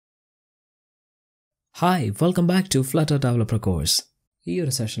Hi, welcome back to Flutter Developer course. ഈ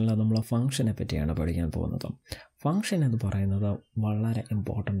ഒരു സെഷനിൽ നമ്മൾ ഫംഗ്ഷനെ പറ്റിയാണ് പഠിക്കാൻ പോകുന്നത്. ഫംഗ്ഷൻ എന്ന് പറയുന്നത് വളരെ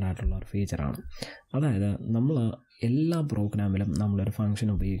ഇമ്പോർട്ടൻ്റ് ആയിട്ടുള്ള ഒരു ഫീച്ചറാണ്. അതായത് നമ്മൾ എല്ലാ പ്രോഗ്രാമിലും നമ്മളൊരു ഫംഗ്ഷൻ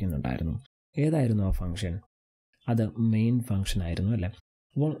ഉപയോഗിക്കുന്നുണ്ടായിരുന്നു. ഏതായിരുന്നു ആ ഫംഗ്ഷൻ? അത് മെയിൻ ഫംഗ്ഷൻ ആയിരുന്നു അല്ലേ?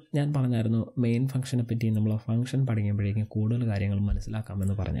 അപ്പോൾ ഞാൻ പറഞ്ഞായിരുന്നു മെയിൻ ഫംഗ്ഷനെ പറ്റി നമ്മൾ ഫംഗ്ഷൻ പഠിക്കുമ്പോഴേക്കും കൂടുതൽ കാര്യങ്ങൾ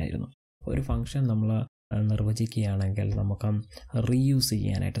മനസ്സിലാക്കാമെന്ന് പറഞ്ഞായിരുന്നു. ഒരു ഫംഗ്ഷൻ നമ്മൾ നിർവചിക്കുകയാണെങ്കിൽ നമുക്ക് റീയൂസ്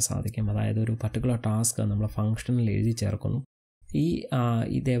ചെയ്യാനായിട്ട് സാധിക്കും. അതായത് ഒരു പർട്ടിക്കുലർ ടാസ്ക് നമ്മൾ ഫംഗ്ഷനിൽ എഴുതി ചേർക്കുന്നു.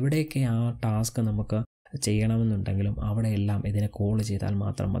 ഇതെവിടെയൊക്കെ ആ ടാസ്ക് നമുക്ക് ചെയ്യണമെന്നുണ്ടെങ്കിലും അവിടെയെല്ലാം ഇതിനെ കോൾ ചെയ്താൽ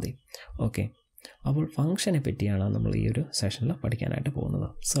മാത്രം മതി. ഓക്കെ, അപ്പോൾ ഫംഗ്ഷനെ പറ്റിയാണ് നമ്മൾ ഈ ഒരു സെഷനിൽ പഠിക്കാനായിട്ട് പോകുന്നത്.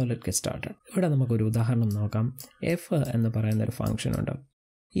 So let get started. ഇവിടെ നമുക്കൊരു ഉദാഹരണം നോക്കാം. എഫ് എന്ന് പറയുന്നൊരു ഫംഗ്ഷൻ ഉണ്ട്.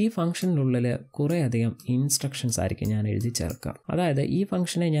 ഈ ഫംഗ്ഷനുള്ളിൽ കുറേയധികം ഇൻസ്ട്രക്ഷൻസ് ആയിരിക്കും ഞാൻ എഴുതി ചേർക്കുക. അതായത് ഈ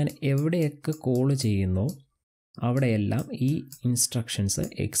ഫംഗ്ഷനെ ഞാൻ എവിടെയൊക്കെ കോൾ ചെയ്യുന്നോ അവിടെയെല്ലാം ഈ ഇൻസ്ട്രക്ഷൻസ്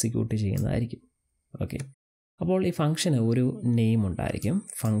എക്സിക്യൂട്ട് ചെയ്യുന്നതായിരിക്കും. ഓക്കെ, അപ്പോൾ ഈ ഫംഗ്ഷന് ഒരു നെയിം ഉണ്ടായിരിക്കും,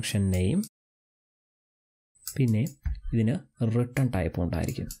 ഫംഗ്ഷൻ നെയിം. പിന്നെ ഇതിന് റിട്ടേൺ ടൈപ്പ്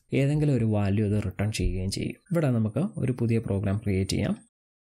ഉണ്ടായിരിക്കും. ഏതെങ്കിലും ഒരു വാല്യൂ ഇത് റിട്ടേൺ ചെയ്യുകയും ചെയ്യും. ഇവിടെ നമുക്ക് ഒരു പുതിയ പ്രോഗ്രാം ക്രിയേറ്റ് ചെയ്യാം.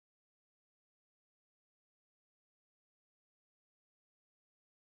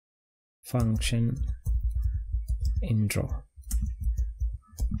 Function intro.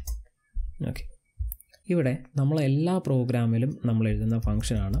 ഓക്കെ, ഇവിടെ നമ്മൾ എല്ലാ പ്രോഗ്രാമിലും നമ്മൾ എഴുതുന്ന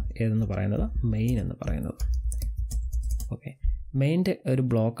ഫംഗ്ഷനാണ് ഏതെന്ന് പറയുന്നത് മെയിൻ എന്ന് പറയുന്നത്. ഓക്കെ, മെയിൻ്റെ ഒരു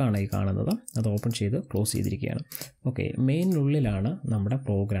ബ്ലോക്കാണ് ഈ കാണുന്നത്. അത് ഓപ്പൺ ചെയ്ത് ക്ലോസ് ചെയ്തിരിക്കുകയാണ്. ഓക്കെ, മെയിനുള്ളിലാണ് നമ്മുടെ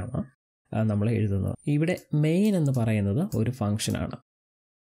പ്രോഗ്രാം നമ്മൾ എഴുതുന്നത്. ഇവിടെ മെയിൻ എന്ന് പറയുന്നത് ഒരു ഫംഗ്ഷനാണ്.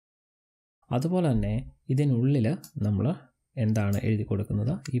 അതുപോലെ തന്നെ ഇതിനുള്ളിൽ നമ്മൾ എന്താണ് എഴുതി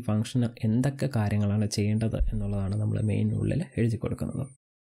കൊടുക്കുന്നത്, ഈ ഫംഗ്ഷന് എന്തൊക്കെ കാര്യങ്ങളാണ് ചെയ്യേണ്ടത് എന്നുള്ളതാണ് നമ്മൾ മെയിനുള്ളിൽ എഴുതി കൊടുക്കുന്നത്.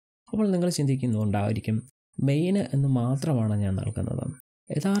 അപ്പോൾ നിങ്ങൾ ചിന്തിക്കുന്നുണ്ടായിരിക്കും, മെയിന് എന്ന് മാത്രമാണ് ഞാൻ നൽകുന്നത്.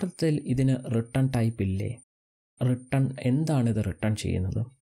 യഥാർത്ഥത്തിൽ ഇതിന് റിട്ടേൺ ടൈപ്പ് ഇല്ലേ? റിട്ടേൺ എന്താണിത് റിട്ടേൺ ചെയ്യുന്നത്?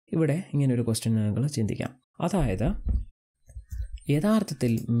 ഇവിടെ ഇങ്ങനൊരു ക്വസ്റ്റ്യൻ നിങ്ങൾ ചിന്തിക്കാം. അതായത്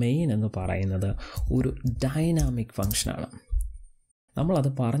യഥാർത്ഥത്തിൽ മെയിൻ എന്ന് പറയുന്നത് ഒരു ഡൈനാമിക് ഫംഗ്ഷനാണ്. നമ്മളത്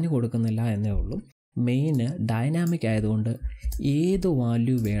പറഞ്ഞു കൊടുക്കുന്നില്ല എന്നേ ഉള്ളൂ. മെയിന് ഡൈനാമിക് ആയതുകൊണ്ട് ഏത്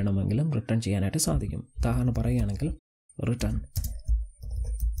വാല്യൂ വേണമെങ്കിലും റിട്ടേൺ ചെയ്യാനായിട്ട് സാധിക്കും. ഉദാഹരണം പറയുകയാണെങ്കിൽ റിട്ടേൺ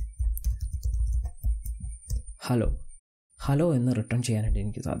ഹലോ എന്ന് റിട്ടേൺ ചെയ്യാനായിട്ട്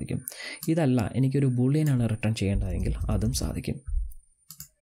എനിക്ക് സാധിക്കും. ഇതല്ല, എനിക്കൊരു ബൂളിയനാണ് റിട്ടേൺ ചെയ്യേണ്ടതെങ്കിൽ അതും സാധിക്കും.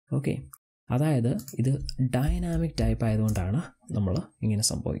 ഓക്കെ, അതായത് ഇത് ഡൈനാമിക് ടൈപ്പ് ആയതുകൊണ്ടാണ് നമ്മൾ ഇങ്ങനെ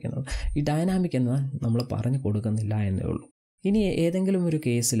സംഭവിക്കുന്നത്. ഈ ഡൈനാമിക് എന്ന് നമ്മൾ പറഞ്ഞു കൊടുക്കുന്നില്ല എന്നേ ഉള്ളൂ. ഇനി ഏതെങ്കിലും ഒരു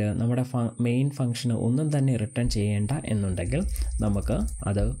കേസിൽ നമ്മുടെ മെയിൻ ഫംഗ്ഷന് ഒന്നും തന്നെ റിട്ടേൺ ചെയ്യേണ്ട എന്നുണ്ടെങ്കിൽ നമുക്ക്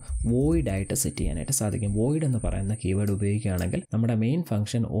അത് വോയിഡായിട്ട് സെറ്റ് ചെയ്യാനായിട്ട് സാധിക്കും. വോയിഡ് എന്ന് പറയുന്ന കീവേഡ് ഉപയോഗിക്കുകയാണെങ്കിൽ നമ്മുടെ മെയിൻ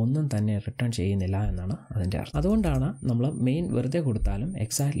ഫംഗ്ഷൻ ഒന്നും തന്നെ റിട്ടേൺ ചെയ്യുന്നില്ല എന്നാണ് അതിൻ്റെ അർത്ഥം. അതുകൊണ്ടാണ് നമ്മൾ മെയിൻ വെറുതെ കൊടുത്താലും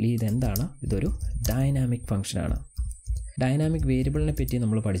എക്സാക്ട്ലി ഇതെന്താണ്, ഇതൊരു ഡൈനാമിക് ഫംഗ്ഷനാണ്. ഡൈനാമിക് വേരിയബിളിനെ പറ്റി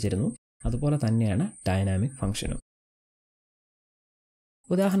നമ്മൾ പഠിച്ചിരുന്നു. അതുപോലെ തന്നെയാണ് ഡൈനാമിക് ഫംഗ്ഷനും.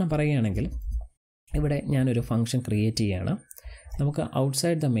 ഉദാഹരണം പറയുകയാണെങ്കിൽ ഇവിടെ ഞാനൊരു ഫംഗ്ഷൻ ക്രിയേറ്റ് ചെയ്യുകയാണ്. നമുക്ക്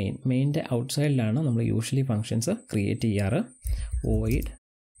ഔട്ട്സൈഡ് ദ മെയിൻ്റെ ഔട്ട്സൈഡിലാണ് നമ്മൾ യൂഷ്വലി ഫംഗ്ഷൻസ് ക്രിയേറ്റ് ചെയ്യാറ്. വോയിഡ്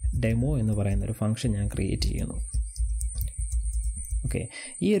ഡെമോ എന്ന് പറയുന്നൊരു ഫംഗ്ഷൻ ഞാൻ ക്രിയേറ്റ് ചെയ്യുന്നു. ഓക്കെ,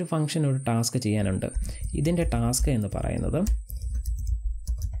 ഈ ഒരു ഫംഗ്ഷൻ ഒരു ടാസ്ക് ചെയ്യാനുണ്ട്. ഇതിൻ്റെ ടാസ്ക് എന്ന് പറയുന്നത്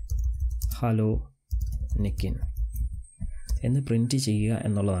ഹലോ നിക്കിൻ എന്ന് പ്രിൻറ്റ് ചെയ്യുക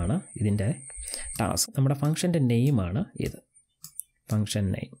എന്നുള്ളതാണ് ഇതിൻ്റെ ടാസ്ക്. നമ്മുടെ ഫംഗ്ഷൻ്റെ നെയിമാണ് ഇത്, ഫംഗ്ഷൻ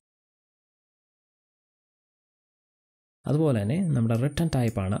നെയിം. അതുപോലെ തന്നെ നമ്മുടെ റിട്ടേൺ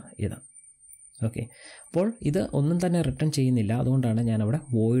ടൈപ്പാണ് ഇത്. ഓക്കെ, അപ്പോൾ ഇത് ഒന്നും തന്നെ റിട്ടേൺ ചെയ്യുന്നില്ല. അതുകൊണ്ടാണ് ഞാനവിടെ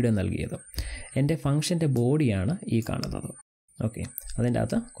വോയിഡ് നൽകിയത്. എൻ്റെ ഫംഗ്ഷൻ്റെ ബോഡിയാണ് ഈ കാണുന്നത്. ഓക്കെ, അതിൻ്റെ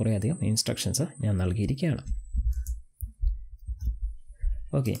അകത്ത് കുറേയധികം ഇൻസ്ട്രക്ഷൻസ് ഞാൻ നൽകിയിരിക്കുകയാണ്.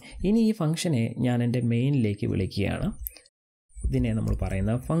 ഓക്കെ, ഇനി ഈ ഫംഗ്ഷനെ ഞാൻ എൻ്റെ മെയിനിലേക്ക് വിളിക്കുകയാണ്. ഇതിനെ നമ്മൾ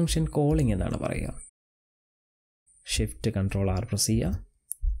പറയുന്ന ഫംഗ്ഷൻ കോളിംഗ് എന്നാണ് പറയുക. Shift+Ctrl+R പ്രസ് ചെയ്യുക.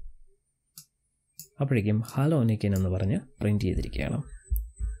 അപ്പോഴേക്കും ഹലോ നിക്കിൻ എന്ന് പറഞ്ഞ് പ്രിൻറ്റ് ചെയ്തിരിക്കുകയാണ്.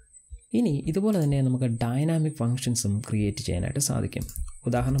 ഇനി ഇതുപോലെ തന്നെ നമുക്ക് ഡൈനാമിക് ഫങ്ഷൻസും ക്രിയേറ്റ് ചെയ്യാനായിട്ട് സാധിക്കും.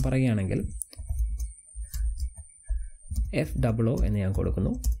 ഉദാഹരണം പറയുകയാണെങ്കിൽ FOO എന്ന് ഞാൻ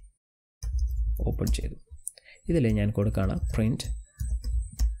കൊടുക്കുന്നു. ഓപ്പൺ ചെയ്തു. ഇതിൽ ഞാൻ കൊടുക്കുകയാണ് പ്രിൻറ്റ്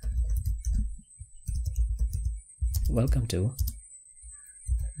വെൽക്കം ടു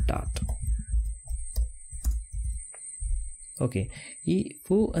ഡാറ്റ്. ഓക്കെ, ഈ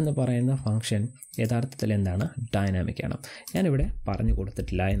ഫു എന്ന് പറയുന്ന ഫംഗ്ഷൻ യഥാർത്ഥത്തിൽ എന്താണ്, ഡൈനാമിക് ആണ്. ഞാനിവിടെ പറഞ്ഞു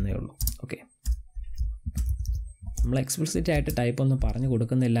കൊടുത്തിട്ടില്ല എന്നേ ഉള്ളൂ. ഓക്കെ, നമ്മൾ എക്സ്പ്ലിസിറ്റ് ആയിട്ട് ടൈപ്പ് ഒന്നും പറഞ്ഞു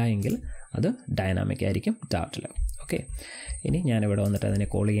കൊടുക്കുന്നില്ല എങ്കിൽ അത് ഡൈനാമിക് ആയിരിക്കും ഡാറ്റിൽ. ഓക്കെ, ഇനി ഞാനിവിടെ വന്നിട്ട് അതിനെ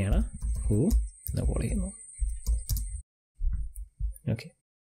കോൾ ചെയ്യുകയാണ്. ഫു എന്ന് കോൾ ചെയ്യുന്നു. ഓക്കെ,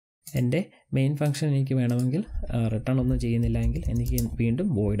 എൻ്റെ മെയിൻ ഫംഗ്ഷൻ എനിക്ക് വേണമെങ്കിൽ റിട്ടേൺ ഒന്നും ചെയ്യുന്നില്ല എങ്കിൽ എനിക്ക് വീണ്ടും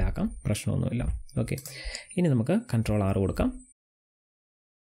വോയിഡ് ആക്കാം, പ്രശ്നമൊന്നുമില്ല. ഓക്കെ, ഇനി നമുക്ക് കൺട്രോൾ R കൊടുക്കാം.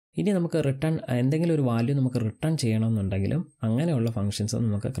 ഇനി നമുക്ക് റിട്ടേൺ എന്തെങ്കിലും ഒരു വാല്യൂ നമുക്ക് റിട്ടേൺ ചെയ്യണമെന്നുണ്ടെങ്കിലും അങ്ങനെയുള്ള ഫങ്ഷൻസ്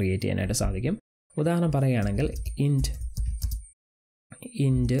നമുക്ക് ക്രിയേറ്റ് ചെയ്യാനായിട്ട് സാധിക്കും. ഉദാഹരണം പറയുകയാണെങ്കിൽ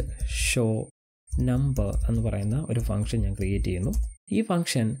ഇൻറ്റ് ഷോ നമ്പർ എന്ന് പറയുന്ന ഒരു ഫംഗ്ഷൻ ഞാൻ ക്രിയേറ്റ് ചെയ്യുന്നു. ഈ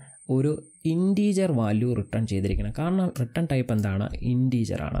ഫംഗ്ഷൻ ഒരു ഇൻറ്റീജർ വാല്യൂ റിട്ടേൺ ചെയ്തിരിക്കണം, കാരണം റിട്ടേൺ ടൈപ്പ് എന്താണ്,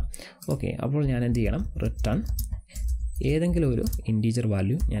 ഇൻറ്റീജറാണ്. ഓക്കെ, അപ്പോൾ ഞാൻ എന്ത് ചെയ്യണം, റിട്ടേൺ ഏതെങ്കിലും ഒരു ഇൻറ്റീജർ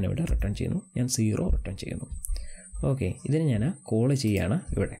വാല്യൂ ഞാനിവിടെ റിട്ടേൺ ചെയ്യുന്നു. ഞാൻ 0 റിട്ടേൺ ചെയ്യുന്നു. ഓക്കെ, ഇതിന് ഞാൻ കോൾ ചെയ്യുകയാണ്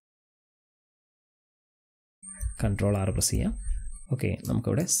ഇവിടെ. കൺട്രോൾ R പ്രസ് ചെയ്യാം. ഓക്കെ,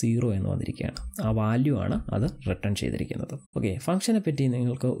 നമുക്കിവിടെ 0 എന്ന് വന്നിരിക്കുകയാണ്. ആ വാല്യൂ ആണ് അത് റിട്ടേൺ ചെയ്തിരിക്കുന്നത്. ഓക്കെ, ഫംഗ്ഷനെ പറ്റി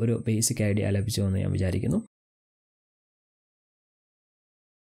നിങ്ങൾക്ക് ഒരു ബേസിക് ഐഡിയ ലഭിച്ചു എന്ന് ഞാൻ വിചാരിക്കുന്നു.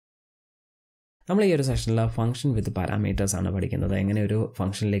 നമ്മൾ ഈ ഒരു സെഷനിൽ ഫംഗ്ഷൻ വിത്ത് പാരാമീറ്റേഴ്സ് ആണ് പഠിക്കുന്നത്. എങ്ങനെ ഒരു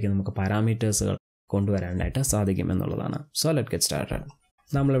ഫംഗ്ഷനിലേക്ക് നമുക്ക് പാരാമീറ്റേഴ്സുകൾ കൊണ്ടുവരാനായിട്ട് സാധിക്കും എന്നുള്ളതാണ്. So let get started.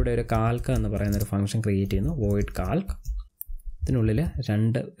 നമ്മളിവിടെ ഒരു കാൽക്ക് എന്ന് പറയുന്ന ഒരു ഫംഗ്ഷൻ ക്രിയേറ്റ് ചെയ്യുന്നു, വോയിഡ് കാൽക്ക്. ഇതിനുള്ളിൽ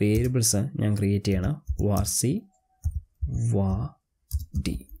 2 വേരിയബിൾസ് ഞാൻ ക്രിയേറ്റ് ചെയ്യണം, var_c var_d.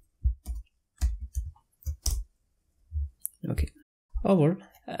 ഓക്കെ, അപ്പോൾ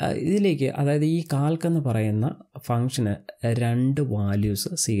ഇതിലേക്ക്, അതായത് ഈ കാൽക്ക് എന്ന് പറയുന്ന ഫംഗ്ഷന് 2 വാല്യൂസ്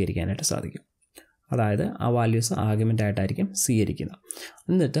സ്വീകരിക്കാനായിട്ട് സാധിക്കും. അതായത് ആ വാല്യൂസ് ആർഗ്യുമെൻ്റ് ആയിട്ടായിരിക്കും സ്വീകരിക്കുന്നത്.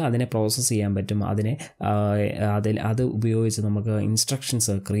 എന്നിട്ട് അതിനെ പ്രോസസ്സ് ചെയ്യാൻ പറ്റും. അത് ഉപയോഗിച്ച് നമുക്ക്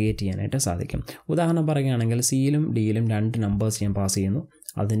ഇൻസ്ട്രക്ഷൻസ് ക്രിയേറ്റ് ചെയ്യാനായിട്ട് സാധിക്കും. ഉദാഹരണം പറയുകയാണെങ്കിൽ സിയിലും ഡിയിലും 2 നമ്പേഴ്സ് ഞാൻ പാസ് ചെയ്യുന്നു.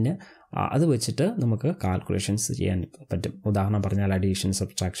 അത് വെച്ചിട്ട് നമുക്ക് കാൽക്കുലേഷൻസ് ചെയ്യാൻ പറ്റും. ഉദാഹരണം പറഞ്ഞാൽ അഡീഷൻ,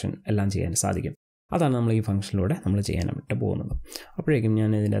 സബ്ട്രാക്ഷൻ എല്ലാം ചെയ്യാൻ സാധിക്കും. അതാണ് നമ്മൾ ഈ ഫംഗ്ഷനിലൂടെ നമ്മൾ ചെയ്യാനായിട്ട് പോകുന്നത്. അപ്പോഴേക്കും ഞാൻ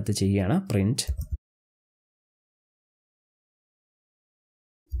ഇതിൻ്റെ അകത്ത് ചെയ്യുകയാണ് പ്രിൻറ്റ്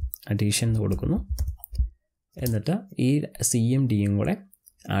അഡീഷൻ എന്ന് കൊടുക്കുന്നു. എന്നിട്ട് ഈ സിയും ഡിയും കൂടെ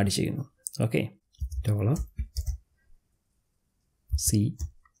ആഡ് ചെയ്യുന്നു. Okay,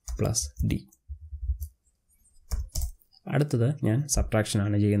 $C+D. അടുത്തത് ഞാൻ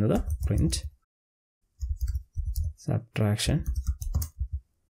സബ്ട്രാക്ഷനാണ് ചെയ്യുന്നത്. Print subtraction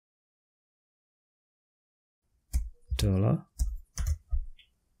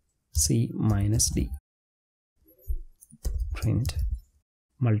 $C-D. Print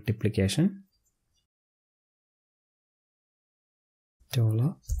multiplication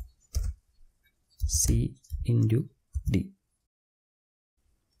 $C×D.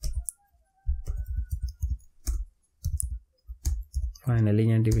 Finally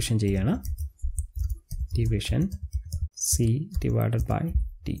ഞാൻ ഡിവിഷൻ ചെയ്യാണ്, ഡിവിഷൻ C/D.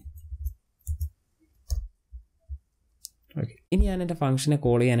 ഓക്കെ, ഇനി ഞാൻ എൻ്റെ ഫംഗ്ഷനെ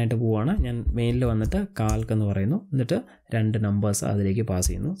കോൾ ചെയ്യാനായിട്ട് പോവുകയാണ്. ഞാൻ മെയിനിൽ വന്നിട്ട് കാൽക്ക് എന്ന് പറയുന്നു. എന്നിട്ട് 2 നമ്പേഴ്സ് അതിലേക്ക് പാസ്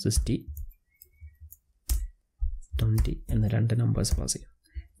ചെയ്യുന്നു, 60, 20 എന്ന 2 നമ്പേഴ്സ് പാസ് ചെയ്യും.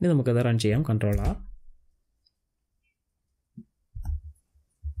 ഇനി നമുക്കത് റൺ ചെയ്യാം. Control R.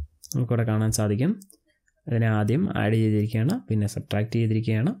 നമുക്കിവിടെ കാണാൻ സാധിക്കും, അതിനെ ആദ്യം ആഡ് ചെയ്തിരിക്കുകയാണ്, പിന്നെ സബ്ട്രാക്ട്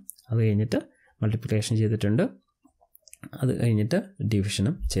ചെയ്തിരിക്കുകയാണ്, അത് കഴിഞ്ഞിട്ട് മൾട്ടിപ്ലിക്കേഷൻ ചെയ്തിട്ടുണ്ട്, അത് കഴിഞ്ഞിട്ട്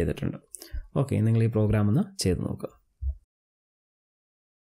ഡിവിഷനും ചെയ്തിട്ടുണ്ട്. ഓക്കെ, നിങ്ങൾ ഈ പ്രോഗ്രാം ഒന്ന് ചെയ്ത് നോക്കുക.